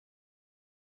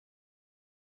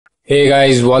Hey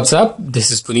guys, what's up?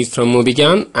 This is Puneet from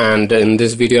Mobigyan, and in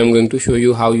this video I'm going to show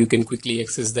you how you can quickly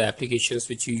access the applications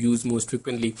which you use most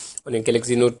frequently on your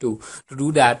Galaxy Note 2. To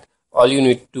do that, all you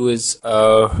need to do is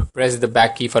press the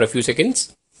back key for a few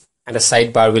seconds and a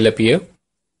sidebar will appear.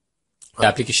 The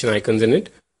application icons in it.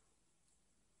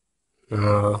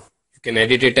 You can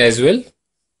edit it as well.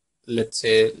 Let's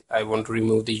say I want to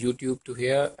remove the YouTube to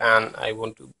here and I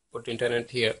want to put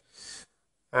internet here,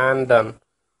 and done.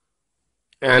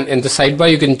 And in the sidebar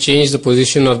you can change the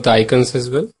position of the icons as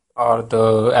well, or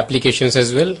the applications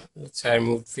as well. Let's say I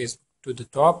moved Facebook to the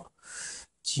top,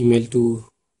 Gmail to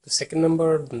the second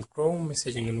number, then Chrome,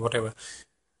 messaging, and whatever.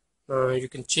 You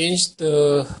can change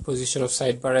the position of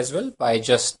sidebar as well by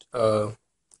just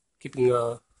keeping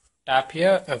a tap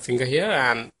here, a finger here,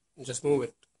 and just move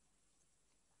it.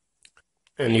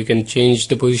 And you can change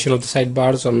the position of the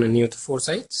sidebars on any of the four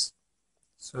sides.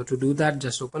 So to do that,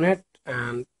 just open it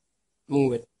and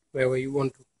move it wherever you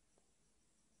want to.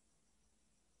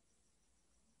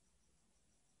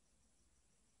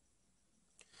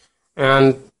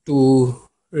 And to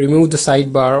remove the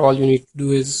sidebar, all you need to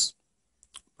do is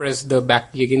press the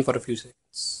back key again for a few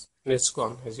seconds and it's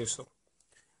gone, as you saw.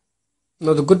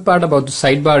 Now the good part about the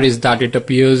sidebar is that it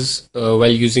appears while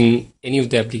using any of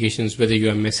the applications, whether you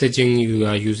are messaging, you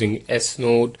are using S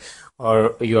Note,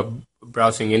 or you are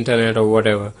browsing internet or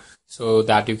whatever, so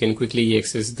that you can quickly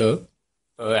access the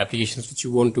applications which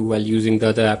you want to while using the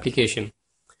other application.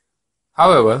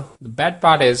 However, the bad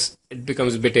part is it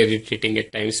becomes a bit irritating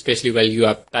at times, especially while you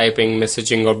are typing,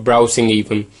 messaging, or browsing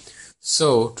even.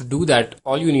 So to do that,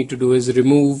 all you need to do is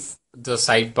remove the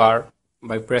sidebar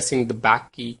by pressing the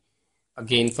back key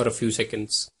again for a few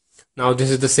seconds. Now this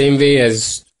is the same way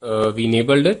as we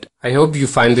enabled it. I hope you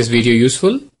find this video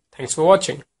useful. Thanks for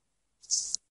watching.